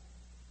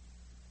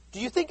 Do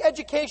you think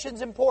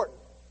education's important?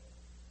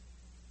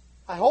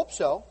 I hope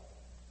so.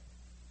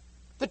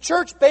 The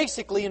church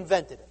basically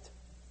invented it.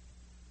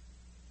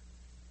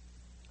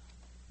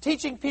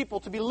 Teaching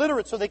people to be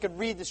literate so they could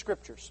read the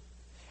Scriptures.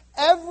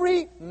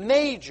 Every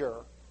major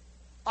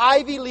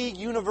Ivy League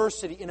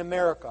university in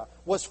America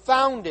was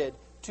founded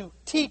to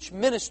teach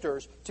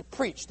ministers to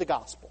preach the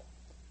gospel.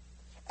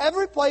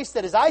 Every place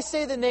that, as I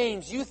say the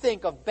names, you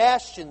think of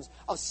bastions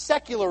of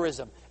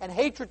secularism and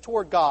hatred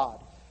toward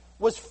God,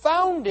 was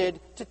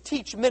founded to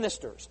teach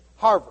ministers.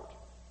 Harvard,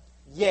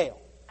 Yale,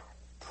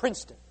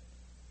 Princeton,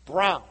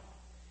 Brown.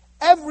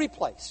 Every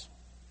place.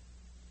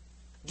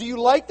 Do you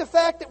like the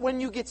fact that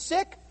when you get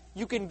sick,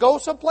 you can go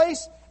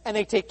someplace and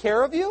they take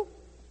care of you?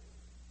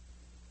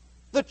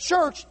 The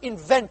church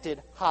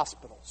invented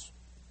hospitals.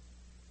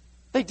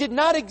 They did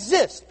not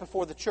exist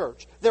before the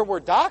church. There were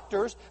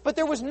doctors, but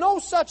there was no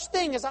such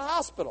thing as a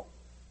hospital.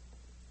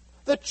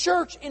 The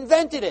church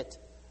invented it.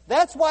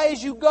 That's why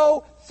as you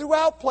go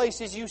throughout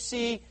places, you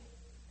see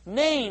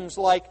names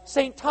like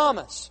St.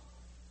 Thomas,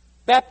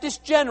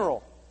 Baptist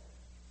General,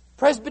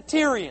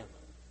 Presbyterian.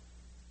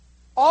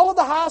 All of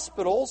the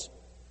hospitals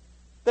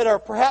that are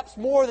perhaps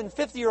more than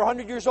 50 or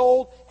 100 years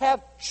old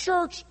have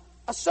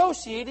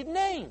church-associated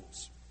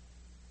names.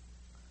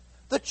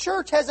 The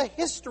church has a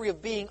history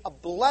of being a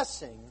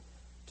blessing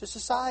to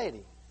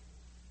society.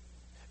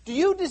 Do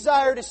you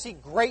desire to see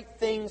great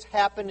things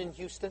happen in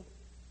Houston?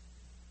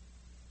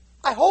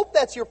 I hope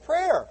that's your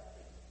prayer.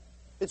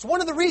 It's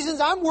one of the reasons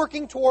I'm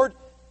working toward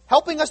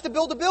helping us to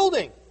build a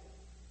building.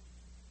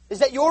 Is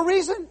that your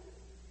reason?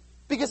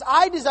 Because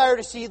I desire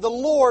to see the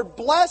Lord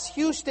bless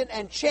Houston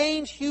and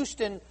change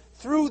Houston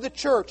through the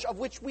church of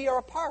which we are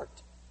a part.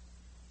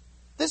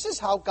 This is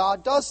how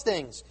God does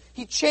things.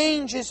 He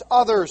changes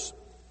others.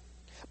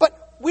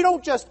 But we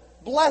don't just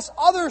bless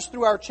others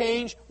through our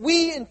change.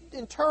 We,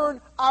 in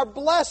turn, are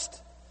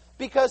blessed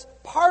because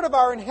part of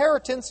our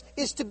inheritance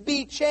is to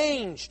be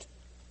changed.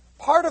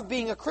 Part of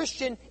being a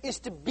Christian is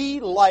to be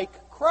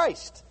like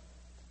Christ,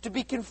 to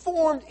be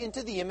conformed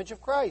into the image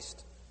of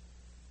Christ.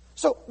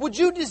 So, would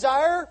you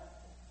desire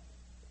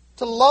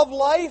to love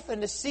life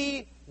and to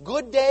see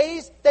good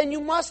days? Then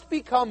you must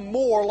become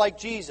more like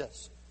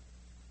Jesus.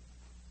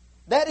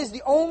 That is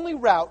the only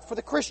route for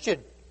the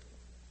Christian.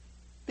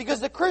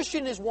 Because the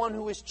Christian is one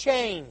who is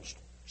changed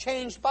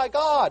by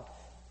God.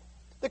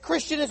 The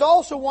Christian is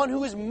also one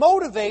who is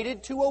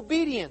motivated to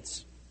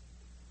obedience.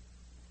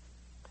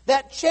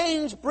 That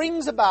change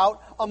brings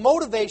about a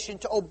motivation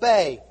to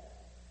obey.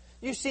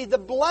 You see, the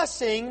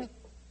blessing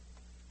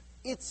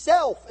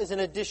itself is an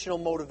additional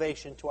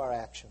motivation to our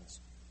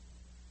actions.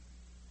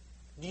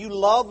 Do you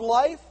love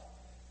life?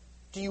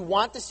 Do you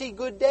want to see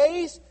good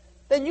days?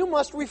 Then you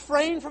must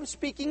refrain from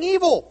speaking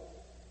evil.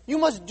 You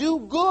must do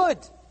good.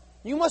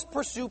 You must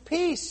pursue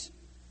peace.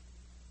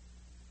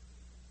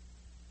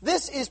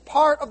 This is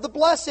part of the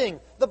blessing.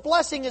 The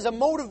blessing is a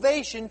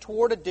motivation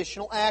toward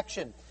additional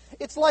action.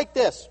 It's like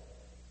this.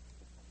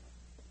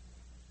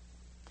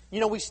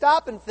 We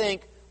stop and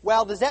think,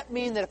 well, does that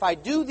mean that if I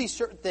do these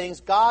certain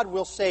things, God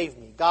will save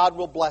me? God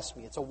will bless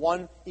me? It's a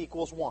 1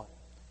 equals 1.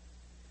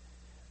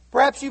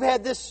 Perhaps you've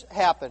had this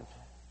happen.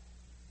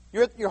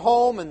 You're at your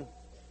home and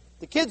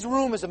the kids'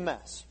 room is a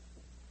mess.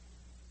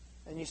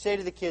 And you say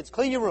to the kids,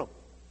 clean your room.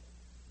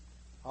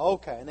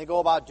 Okay, and they go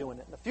about doing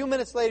it. And a few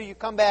minutes later you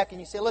come back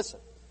and you say, listen,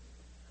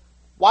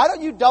 why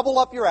don't you double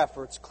up your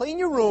efforts, clean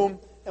your room,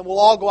 and we'll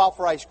all go out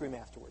for ice cream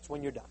afterwards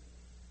when you're done.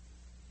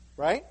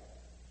 Right?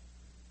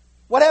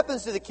 What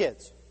happens to the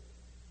kids?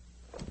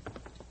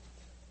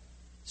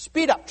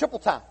 Speed up, triple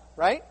time,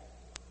 right?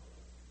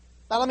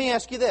 Now let me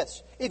ask you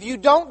this. If you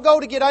don't go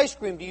to get ice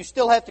cream, do you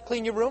still have to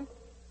clean your room?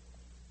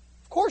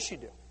 Of course you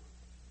do.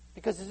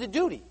 Because it's a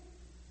duty.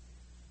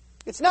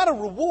 It's not a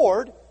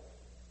reward,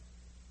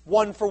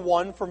 1 for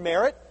 1 for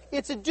merit.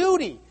 It's a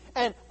duty.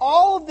 And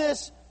all of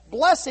this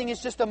blessing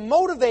is just a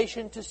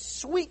motivation to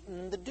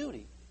sweeten the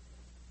duty.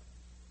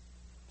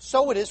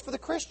 So it is for the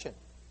Christian.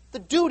 The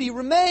duty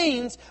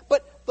remains,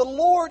 but the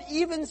Lord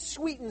even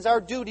sweetens our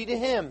duty to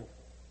Him.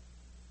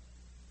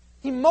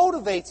 He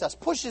motivates us,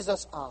 pushes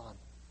us on.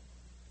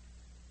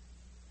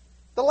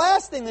 The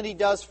last thing that He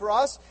does for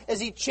us as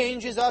He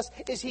changes us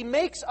is He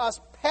makes us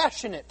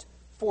passionate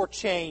for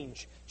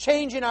change.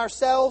 Change in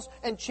ourselves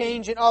and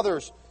change in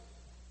others.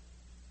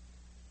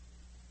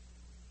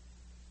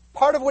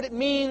 Part of what it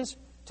means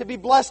to be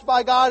blessed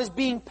by God is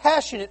being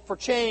passionate for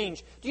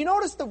change. Do you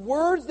notice the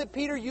words that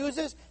Peter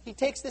uses? He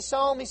takes this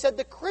psalm, he said,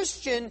 the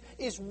Christian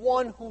is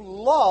one who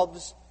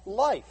loves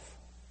life.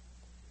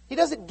 He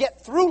doesn't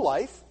get through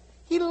life.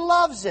 He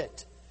loves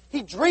it.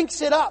 He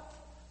drinks it up.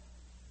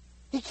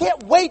 He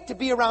can't wait to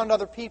be around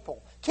other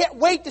people. Can't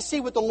wait to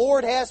see what the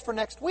Lord has for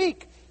next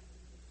week.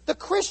 The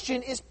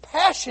Christian is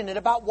passionate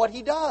about what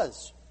he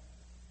does.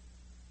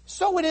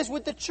 So it is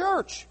with the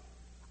church.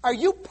 Are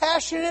you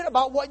passionate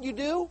about what you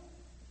do?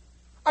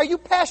 Are you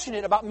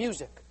passionate about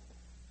music?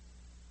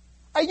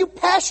 Are you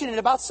passionate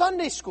about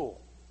Sunday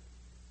school?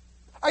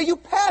 Are you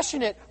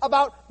passionate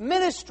about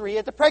ministry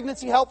at the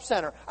Pregnancy Help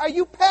Center? Are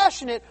you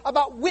passionate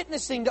about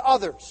witnessing to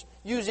others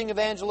using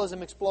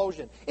Evangelism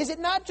Explosion? Is it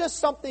not just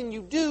something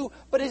you do,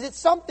 but is it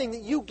something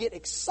that you get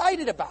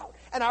excited about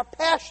and are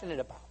passionate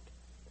about?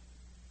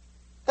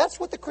 That's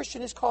what the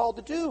Christian is called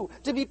to do,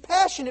 to be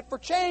passionate for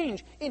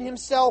change in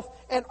himself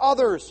and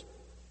others.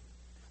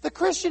 The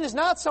Christian is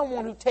not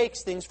someone who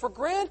takes things for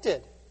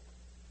granted.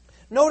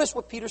 Notice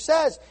what Peter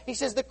says. He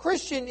says the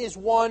Christian is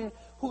one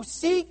who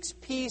seeks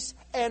peace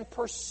and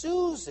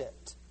pursues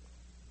it.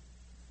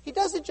 He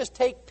doesn't just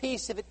take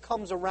peace if it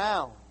comes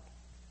around.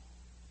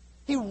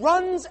 He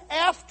runs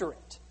after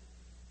it.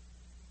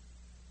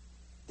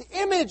 The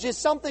image is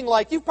something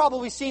like, you've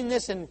probably seen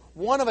this in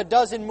one of a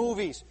dozen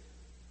movies.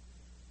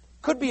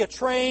 Could be a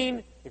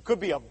train, it could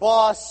be a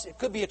bus, it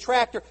could be a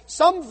tractor.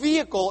 Some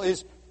vehicle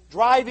is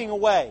driving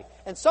away,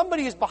 and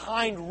somebody is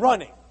behind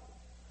running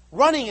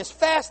as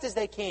fast as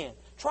they can,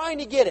 trying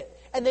to get it.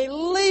 And they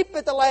leap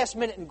at the last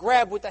minute and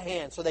grab with the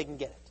hand so they can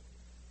get it.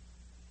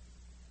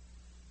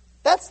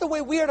 That's the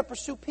way we are to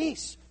pursue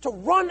peace, to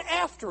run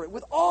after it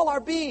with all our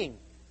being.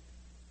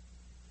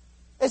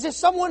 As if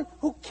someone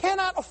who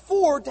cannot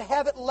afford to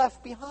have it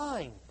left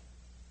behind.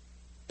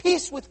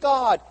 Peace with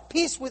God,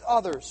 peace with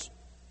others.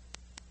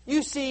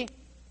 You see,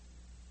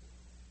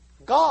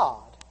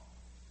 God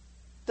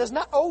does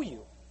not owe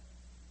you.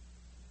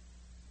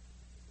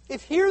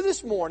 If here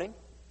this morning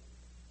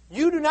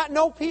you do not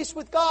know peace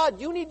with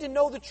God, you need to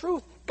know the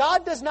truth.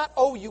 God does not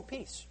owe you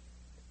peace.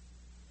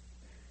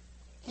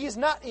 He is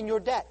not in your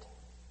debt.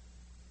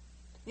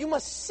 You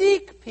must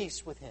seek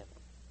peace with Him.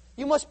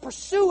 You must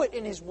pursue it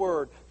in His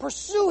Word.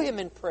 Pursue Him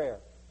in prayer.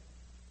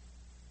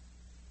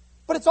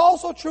 But it's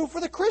also true for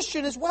the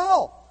Christian as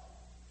well.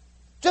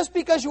 Just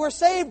because you are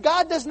saved,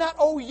 God does not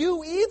owe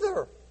you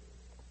either.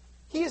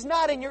 He is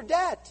not in your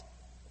debt.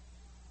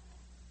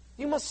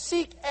 You must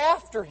seek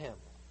after Him.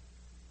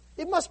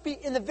 It must be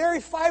in the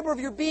very fiber of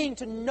your being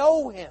to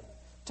know Him,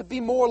 to be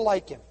more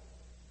like Him.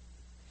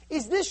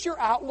 Is this your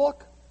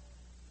outlook?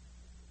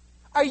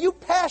 Are you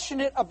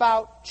passionate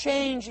about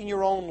change in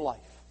your own life?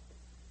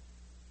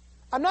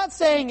 I'm not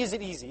saying, is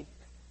it easy?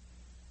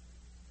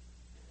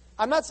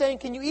 I'm not saying,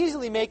 can you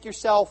easily make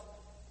yourself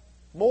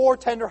more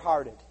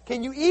tender-hearted?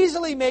 Can you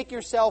easily make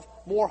yourself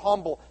more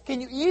humble?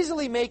 Can you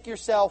easily make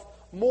yourself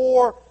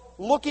more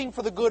looking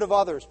for the good of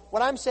others?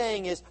 What I'm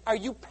saying is, are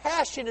you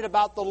passionate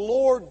about the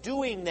Lord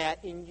doing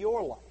that in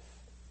your life?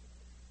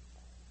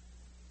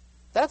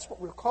 That's what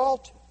we're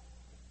called to.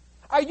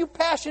 Are you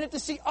passionate to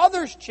see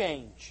others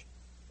change?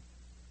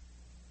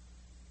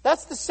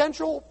 That's the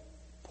central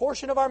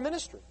portion of our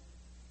ministry.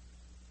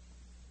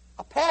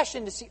 A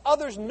passion to see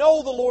others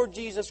know the Lord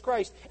Jesus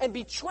Christ and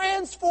be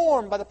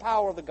transformed by the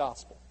power of the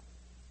gospel.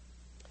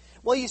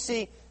 Well, you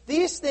see,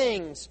 these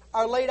things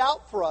are laid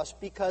out for us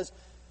because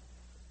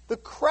the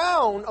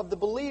crown of the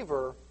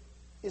believer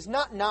is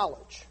not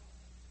knowledge.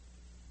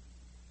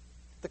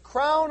 The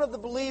crown of the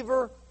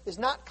believer is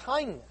not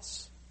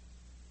kindness.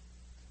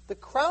 The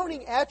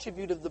crowning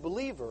attribute of the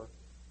believer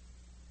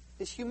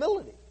is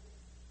humility.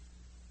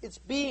 It's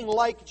being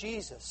like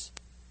Jesus.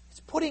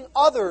 It's putting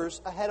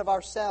others ahead of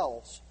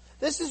ourselves.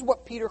 This is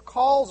what Peter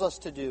calls us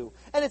to do.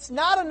 And it's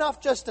not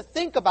enough just to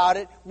think about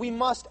it. We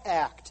must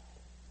act.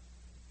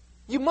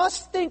 You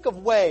must think of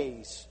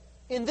ways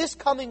in this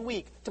coming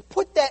week to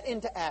put that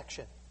into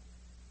action.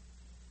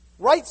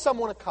 Write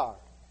someone a card.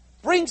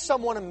 Bring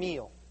someone a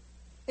meal.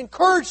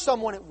 Encourage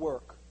someone at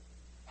work.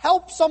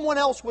 Help someone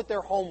else with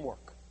their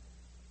homework.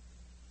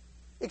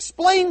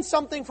 Explain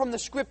something from the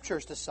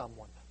Scriptures to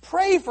someone.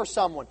 Pray for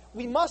someone.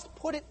 We must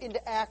put it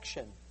into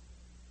action.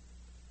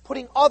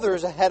 Putting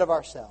others ahead of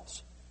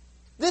ourselves.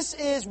 This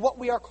is what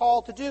we are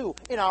called to do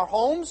in our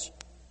homes,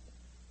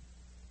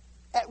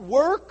 at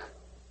work,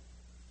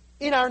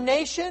 in our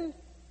nation,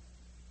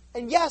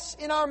 and yes,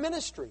 in our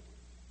ministry.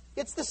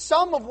 It's the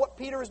sum of what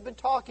Peter has been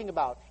talking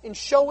about in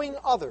showing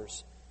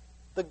others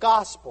the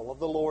gospel of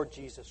the Lord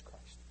Jesus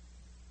Christ.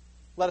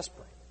 Let us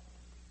pray.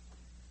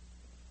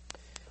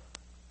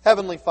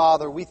 Heavenly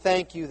Father, we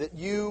thank you that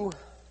you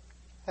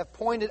have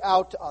pointed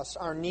out to us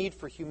our need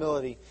for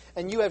humility,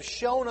 and you have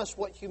shown us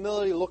what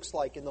humility looks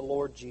like in the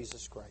Lord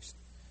Jesus Christ.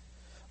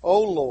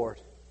 O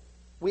Lord,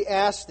 we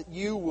ask that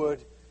you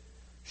would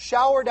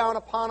shower down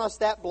upon us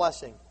that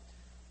blessing,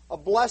 a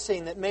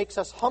blessing that makes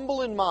us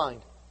humble in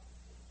mind,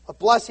 a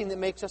blessing that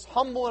makes us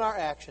humble in our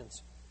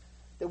actions,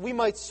 that we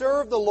might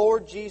serve the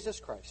Lord Jesus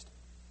Christ.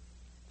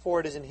 For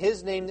it is in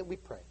His name that we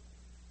pray.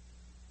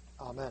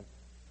 Amen.